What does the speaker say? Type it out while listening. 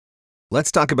Let's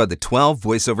talk about the 12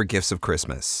 voiceover gifts of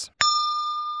Christmas.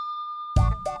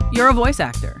 You're a voice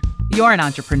actor. You're an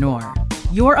entrepreneur.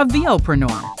 You're a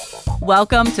VOpreneur.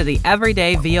 Welcome to the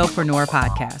Everyday VOpreneur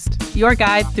podcast, your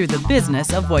guide through the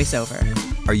business of voiceover.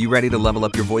 Are you ready to level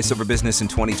up your voiceover business in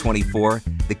 2024?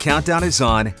 The countdown is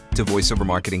on to Voiceover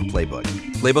Marketing Playbook.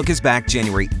 Playbook is back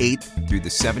January 8th through the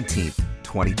 17th,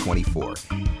 2024.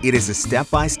 It is a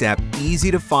step-by-step,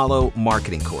 easy-to-follow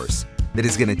marketing course that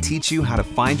is going to teach you how to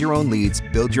find your own leads,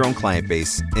 build your own client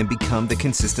base, and become the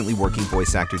consistently working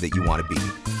voice actor that you want to be.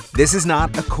 This is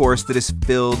not a course that is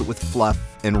filled with fluff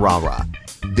and rah-rah.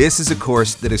 This is a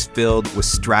course that is filled with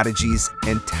strategies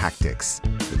and tactics.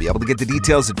 You'll be able to get the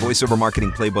details at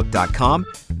voiceovermarketingplaybook.com.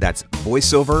 That's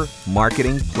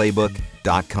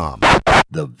voiceovermarketingplaybook.com.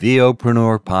 The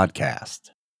VOpreneur Podcast.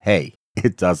 Hey,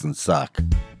 it doesn't suck.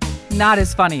 Not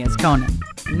as funny as Conan.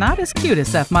 Not as cute as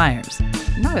Seth Meyers.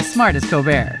 Not as smart as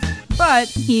Colbert. But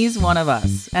he's one of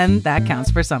us, and that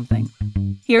counts for something.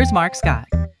 Here's Mark Scott,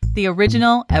 the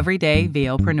original everyday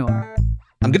VOpreneur.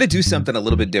 I'm going to do something a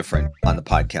little bit different on the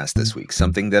podcast this week,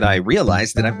 something that I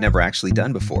realized that I've never actually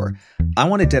done before. I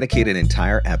want to dedicate an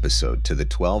entire episode to the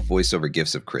 12 voiceover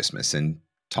gifts of Christmas and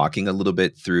talking a little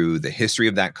bit through the history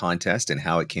of that contest and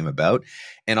how it came about,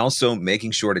 and also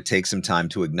making sure to take some time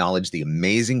to acknowledge the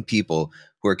amazing people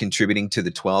who are contributing to the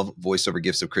 12 voiceover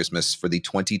gifts of Christmas for the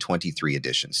 2023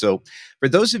 edition. So for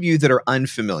those of you that are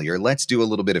unfamiliar, let's do a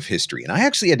little bit of history. And I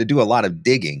actually had to do a lot of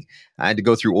digging. I had to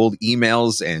go through old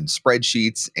emails and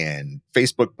spreadsheets and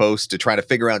Facebook posts to try to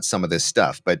figure out some of this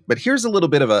stuff. But here's a little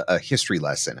bit of a history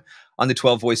lesson on the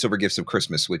 12 voiceover gifts of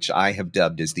Christmas, which I have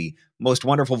dubbed as the most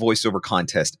wonderful voiceover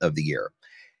contest of the year.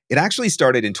 It actually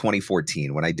started in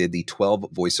 2014 when I did the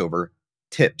 12 voiceover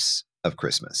tips of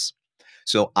Christmas.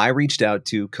 So I reached out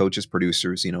to coaches,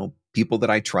 producers, people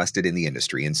that I trusted in the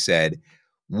industry and said,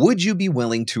 would you be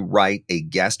willing to write a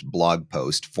guest blog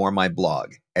post for my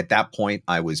blog? At that point,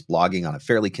 I was blogging on a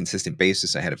fairly consistent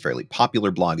basis. I had a fairly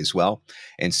popular blog as well.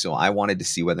 And so I wanted to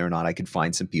see whether or not I could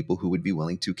find some people who would be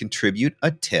willing to contribute a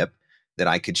tip that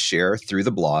I could share through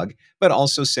the blog, but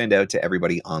also send out to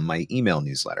everybody on my email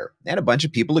newsletter. And a bunch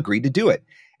of people agreed to do it.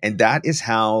 And that is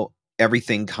how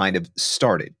everything kind of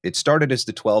started. It started as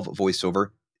the 12 voiceover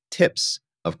tips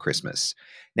of Christmas.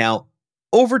 Now,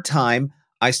 over time,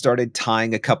 I started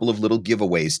tying a couple of little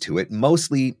giveaways to it.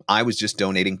 Mostly, I was just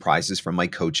donating prizes from my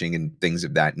coaching and things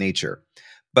of that nature.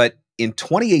 But in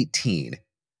 2018,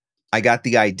 I got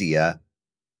the idea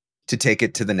to take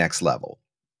it to the next level.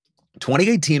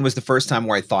 2018 was the first time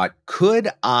where I thought, could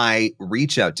I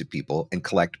reach out to people and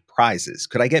collect prizes?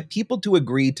 Could I get people to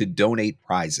agree to donate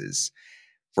prizes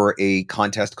for a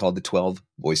contest called the 12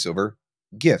 voiceover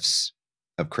gifts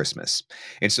of Christmas?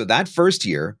 And so that first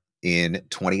year in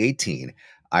 2018,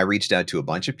 I reached out to a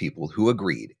bunch of people who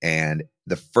agreed. And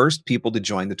the first people to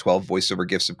join the 12 voiceover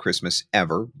gifts of Christmas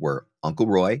ever were Uncle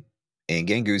Roy, Ann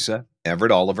Gangusa,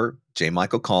 Everett Oliver, J.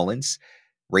 Michael Collins,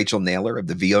 Rachel Naylor of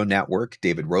the VO Network,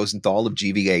 David Rosenthal of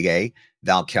GVAA,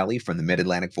 Val Kelly from the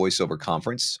Mid-Atlantic Voiceover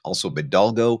Conference, also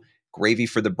Bidalgo, Gravy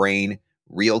for the Brain,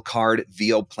 Real Card,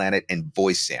 VO Planet, and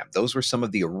VoiceSam. Those were some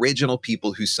of the original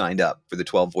people who signed up for the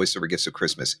 12 voiceover gifts of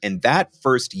Christmas. And that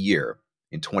first year,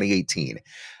 in 2018,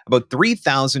 about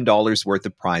 $3,000 worth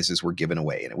of prizes were given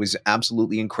away. And it was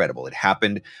absolutely incredible. It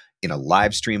happened in a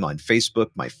live stream on Facebook.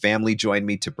 My family joined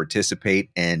me to participate.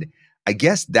 And I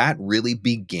guess that really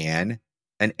began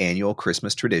an annual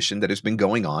Christmas tradition that has been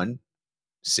going on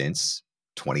since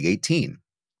 2018.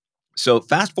 So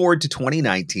fast forward to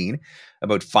 2019,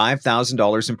 about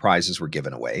 $5,000 in prizes were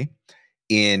given away.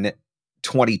 In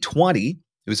 2020, it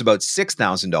was about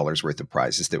 $6,000 worth of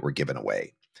prizes that were given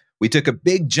away. We took a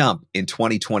big jump in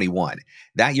 2021.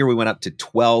 That year, we went up to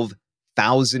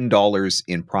 $12,000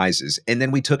 in prizes. And then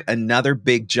we took another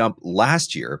big jump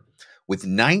last year with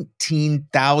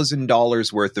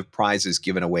 $19,000 worth of prizes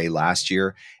given away last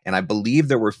year. And I believe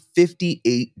there were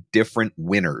 58 different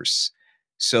winners.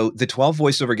 So the 12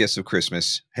 voiceover gifts of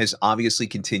Christmas has obviously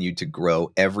continued to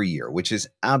grow every year, which is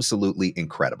absolutely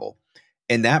incredible.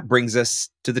 And that brings us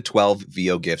to the 12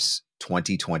 VO Gifts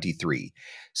 2023.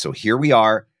 So here we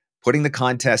are putting the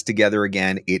contest together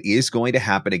again. It is going to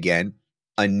happen again.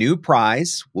 A new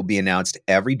prize will be announced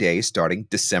every day starting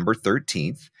December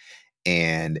 13th.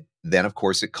 And then, of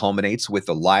course, it culminates with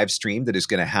a live stream that is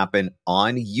going to happen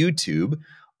on YouTube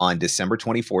on December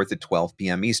 24th at 12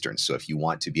 p.m. Eastern. So if you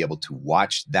want to be able to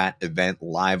watch that event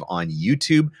live on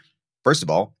YouTube, first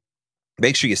of all,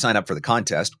 Make sure you sign up for the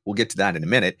contest. We'll get to that in a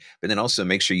minute, but then also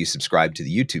make sure you subscribe to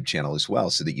the YouTube channel as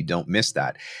well so that you don't miss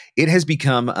that. It has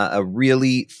become a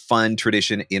really fun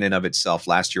tradition in and of itself.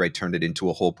 Last year, I turned it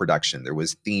into a whole production. There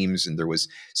was themes and there was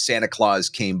Santa Claus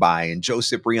came by and Joe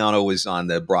Cipriano was on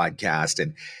the broadcast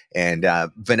and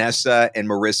Vanessa and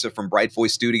Marissa from Bright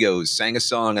Voice Studios sang a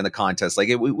song in the contest. Like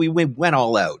we went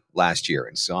all out last year.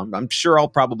 And so I'm sure I'll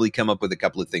probably come up with a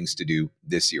couple of things to do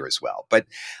this year as well. But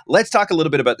let's talk a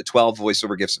little bit about the 12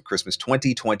 Voiceover Gifts of Christmas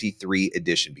 2023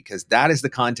 edition, because that is the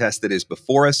contest that is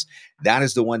before us. That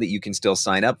is the one that you can still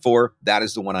sign up for. That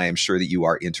is the one I am sure that you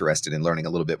are interested in learning a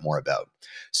little bit more about.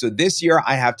 So this year,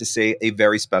 I have to say a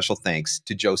very special thanks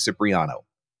to Joe Cipriano,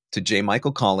 to J.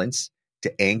 Michael Collins,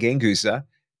 to Anne Gangusa,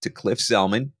 to Cliff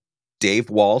Zellman, Dave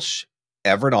Walsh,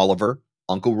 Everett Oliver.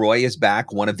 Uncle Roy is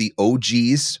back, one of the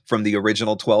OGs from the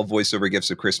original 12 Voiceover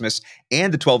Gifts of Christmas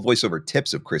and the 12 Voiceover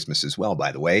Tips of Christmas as well,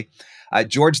 by the way.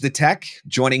 George the Tech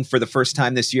joining for the first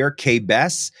time this year. Kay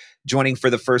Bess joining for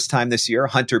the first time this year.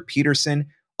 Hunter Peterson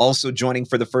also joining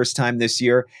for the first time this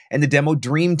year. And the Demo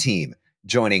Dream Team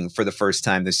joining for the first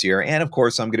time this year. And of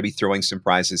course, I'm going to be throwing some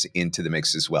prizes into the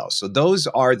mix as well. So those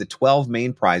are the 12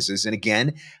 main prizes. And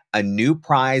again, a new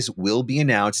prize will be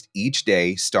announced each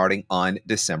day starting on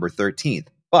December 13th.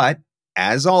 But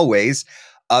as always,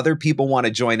 other people want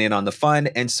to join in on the fun.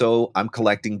 And so I'm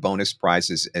collecting bonus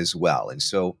prizes as well. And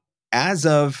so as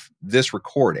of this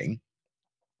recording,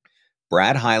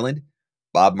 Brad Highland,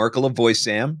 Bob Merkel of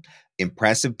VoiceSam,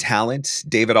 Impressive Talent,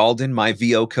 David Alden, my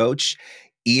VO coach,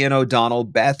 Ian O'Donnell,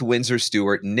 Beth Windsor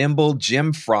Stewart, Nimble,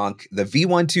 Jim Frank, the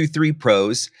V123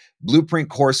 Pros, Blueprint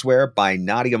Courseware by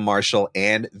Nadia Marshall,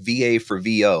 and VA for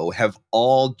VO have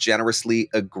all generously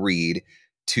agreed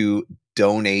to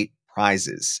donate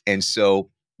prizes. And so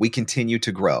we continue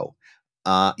to grow.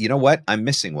 You know what? I'm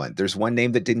missing one. There's one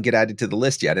name that didn't get added to the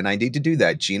list yet, and I need to do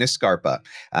that. Gina Scarpa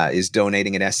is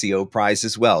donating an SEO prize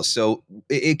as well. So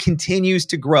it continues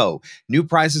to grow. New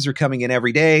prizes are coming in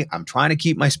every day. I'm trying to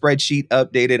keep my spreadsheet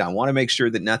updated. I want to make sure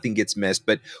that nothing gets missed.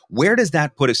 But where does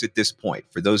that put us at this point?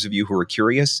 For those of you who are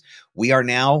curious, we are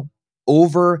now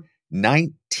over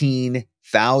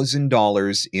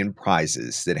 $19,000 in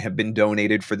prizes that have been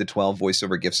donated for the 12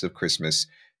 Voiceover Gifts of Christmas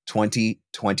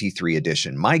 2023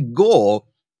 edition. My goal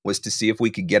was to see if we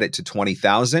could get it to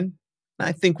 20,000.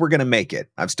 I think we're going to make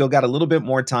it. I've still got a little bit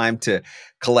more time to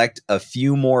collect a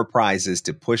few more prizes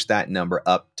to push that number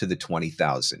up to the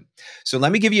 20,000. So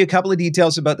let me give you a couple of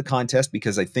details about the contest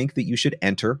because I think that you should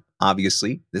enter.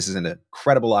 Obviously, this is an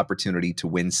incredible opportunity to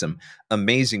win some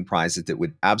amazing prizes that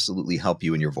would absolutely help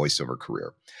you in your voiceover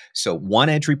career. So one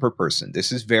entry per person.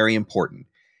 This is very important.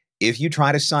 If you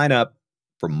try to sign up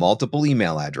for multiple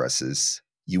email addresses,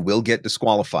 you will get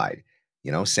disqualified.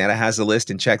 You know, Santa has a list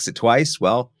and checks it twice.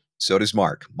 Well, so does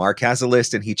Mark. Mark has a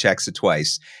list and he checks it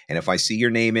twice. And if I see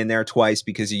your name in there twice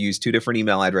because you use two different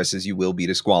email addresses, you will be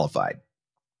disqualified.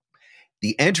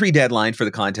 The entry deadline for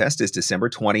the contest is December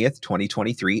 20th,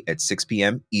 2023 at 6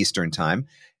 p.m. Eastern Time.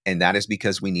 And that is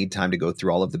because we need time to go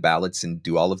through all of the ballots and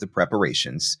do all of the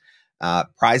preparations.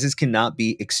 Prizes cannot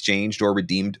be exchanged or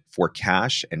redeemed for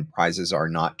cash, and prizes are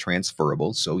not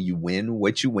transferable. So you win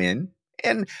what you win.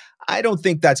 And I don't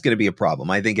think that's going to be a problem.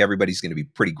 I think everybody's going to be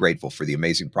pretty grateful for the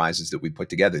amazing prizes that we put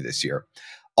together this year.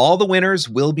 All the winners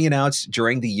will be announced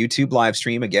during the YouTube live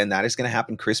stream. Again, that is going to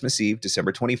happen Christmas Eve,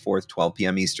 December 24th, 12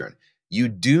 p.m. Eastern. You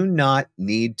do not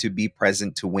need to be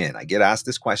present to win. I get asked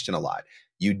this question a lot.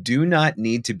 You do not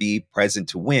need to be present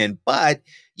to win, but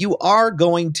you are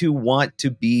going to want to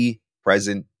be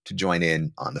present to join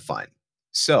in on the fun.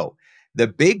 So the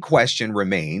big question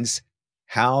remains,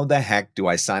 how the heck do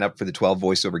I sign up for the 12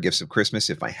 Voiceover Gifts of Christmas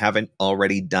if I haven't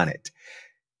already done it?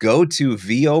 Go to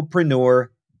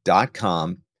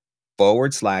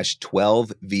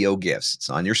vopreneur.com/12 VO gifts.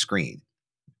 It's on your screen.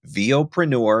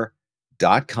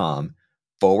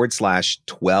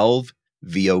 vopreneur.com/12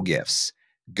 VO gifts.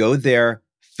 Go there,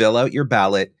 fill out your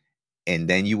ballot, and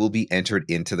then you will be entered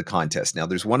into the contest. Now,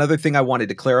 there's one other thing I wanted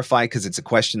to clarify because it's a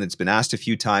question that's been asked a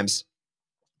few times.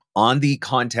 On the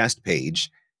contest page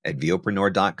at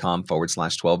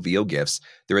vopreneur.com/12 VO gifts,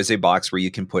 there is a box where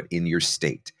you can put in your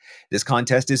state. This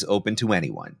contest is open to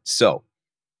anyone. So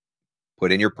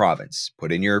put in your province,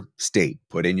 put in your state,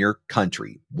 put in your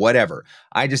country, whatever.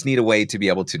 I just need a way to be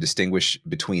able to distinguish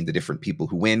between the different people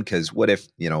who win, because what if,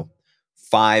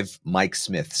 5 Mike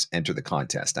Smiths enter the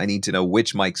contest? I need to know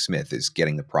which Mike Smith is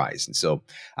getting the prize. And so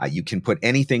you can put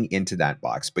anything into that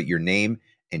box, but your name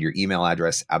and your email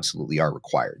address absolutely are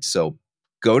required. So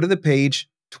go to the page,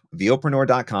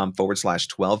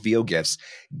 vopreneur.com/12 VO gifts,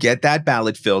 get that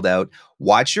ballot filled out,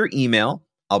 watch your email.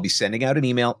 I'll be sending out an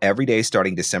email every day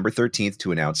starting December 13th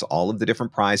to announce all of the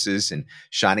different prizes and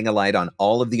shining a light on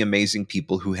all of the amazing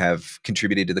people who have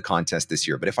contributed to the contest this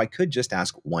year. But if I could just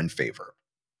ask one favor,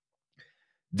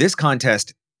 this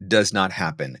contest does not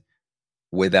happen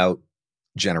without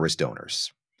generous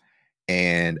donors.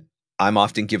 And I'm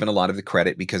often given a lot of the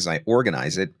credit because I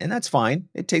organize it, and that's fine.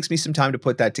 It takes me some time to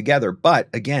put that together. But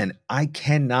again, I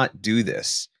cannot do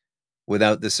this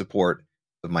without the support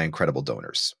of my incredible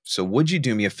donors. So would you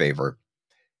do me a favor?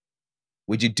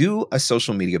 Would you do a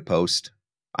social media post?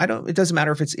 It doesn't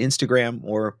matter if it's Instagram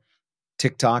or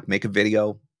TikTok, make a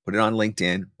video, put it on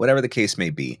LinkedIn, whatever the case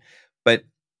may be. But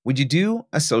would you do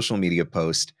a social media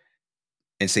post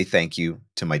and say thank you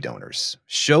to my donors?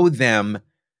 Show them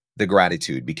the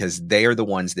gratitude because they are the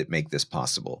ones that make this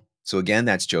possible. So again,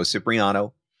 that's Joe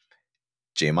Cipriano,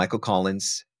 J. Michael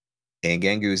Collins, Ann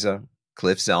Ganguza,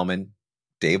 Cliff Zellman,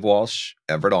 Dave Walsh,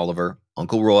 Everett Oliver,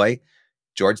 Uncle Roy,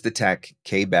 George the Tech,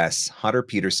 Kay Bess, Hunter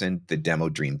Peterson, the Demo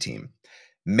Dream Team.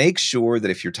 Make sure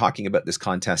that if you're talking about this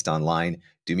contest online,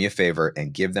 do me a favor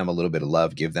and give them a little bit of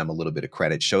love, give them a little bit of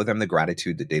credit, show them the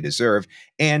gratitude that they deserve,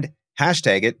 and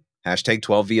hashtag it, hashtag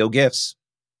 12VOGifts.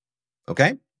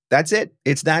 Okay? That's it.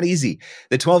 It's that easy.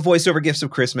 The 12 Voiceover Gifts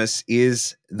of Christmas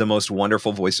is the most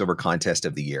wonderful voiceover contest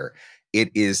of the year.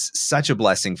 It is such a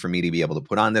blessing for me to be able to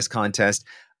put on this contest.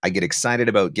 I get excited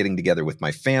about getting together with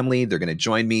my family. They're going to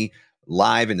join me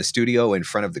live in the studio in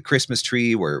front of the Christmas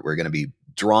tree where we're going to be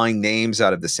drawing names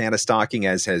out of the Santa stocking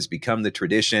as has become the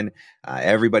tradition.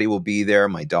 Everybody will be there.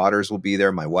 My daughters will be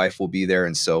there. My wife will be there.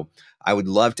 And so I would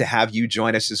love to have you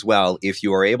join us as well if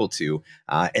you are able to.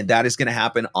 And that is going to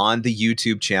happen on the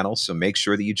YouTube channel. So make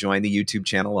sure that you join the YouTube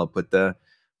channel. I'll put the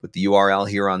URL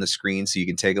here on the screen so you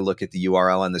can take a look at the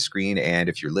URL on the screen. And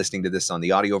if you're listening to this on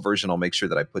the audio version, I'll make sure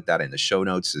that I put that in the show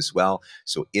notes as well.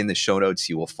 So in the show notes,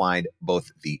 you will find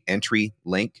both the entry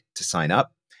link to sign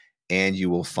up and you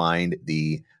will find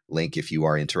the link if you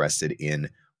are interested in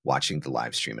watching the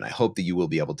live stream. And I hope that you will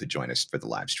be able to join us for the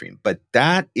live stream. But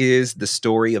that is the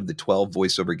story of the 12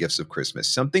 Voiceover Gifts of Christmas,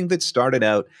 something that started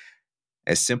out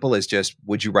as simple as just,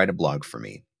 would you write a blog for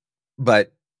me?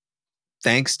 But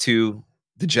thanks to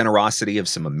the generosity of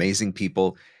some amazing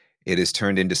people, it has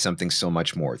turned into something so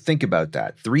much more. Think about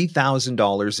that.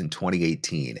 $3,000 in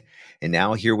 2018. And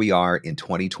now here we are in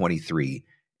 2023,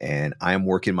 and I am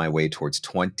working my way towards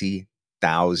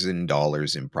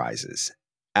 $20,000 in prizes.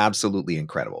 Absolutely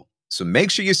incredible. So make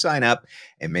sure you sign up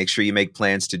and make sure you make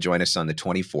plans to join us on the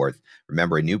 24th.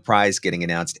 Remember, a new prize getting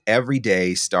announced every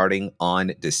day starting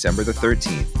on December the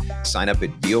 13th. Sign up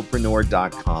at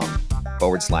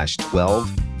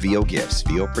VOpreneur.com/12VOGifts.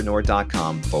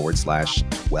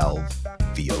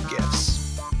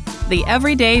 VOpreneur.com/12VOGifts. The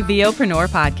Everyday VOpreneur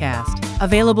Podcast.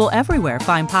 Available everywhere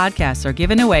fine podcasts are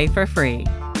given away for free.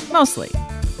 Mostly,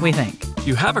 we think.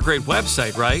 You have a great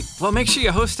website, right? Well, make sure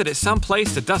you host it at some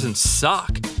place that doesn't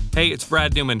suck. Hey, it's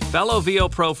Brad Newman, fellow VO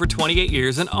Pro for 28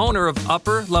 years and owner of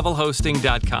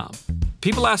UpperLevelHosting.com.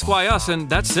 People ask why us, and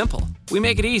that's simple. We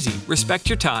make it easy, respect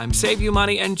your time, save you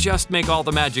money, and just make all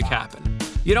the magic happen.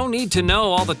 You don't need to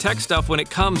know all the tech stuff when it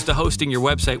comes to hosting your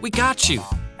website. We got you.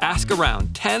 Ask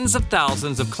around. Tens of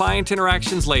thousands of client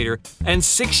interactions later, and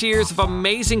 6 years of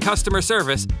amazing customer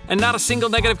service, and not a single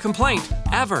negative complaint,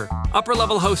 ever.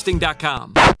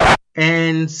 UpperLevelHosting.com.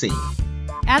 And scene.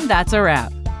 And that's a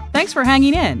wrap. Thanks for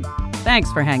hanging in.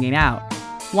 Thanks for hanging out.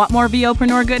 Want more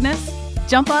VOpreneur goodness?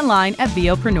 Jump online at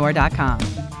VOpreneur.com.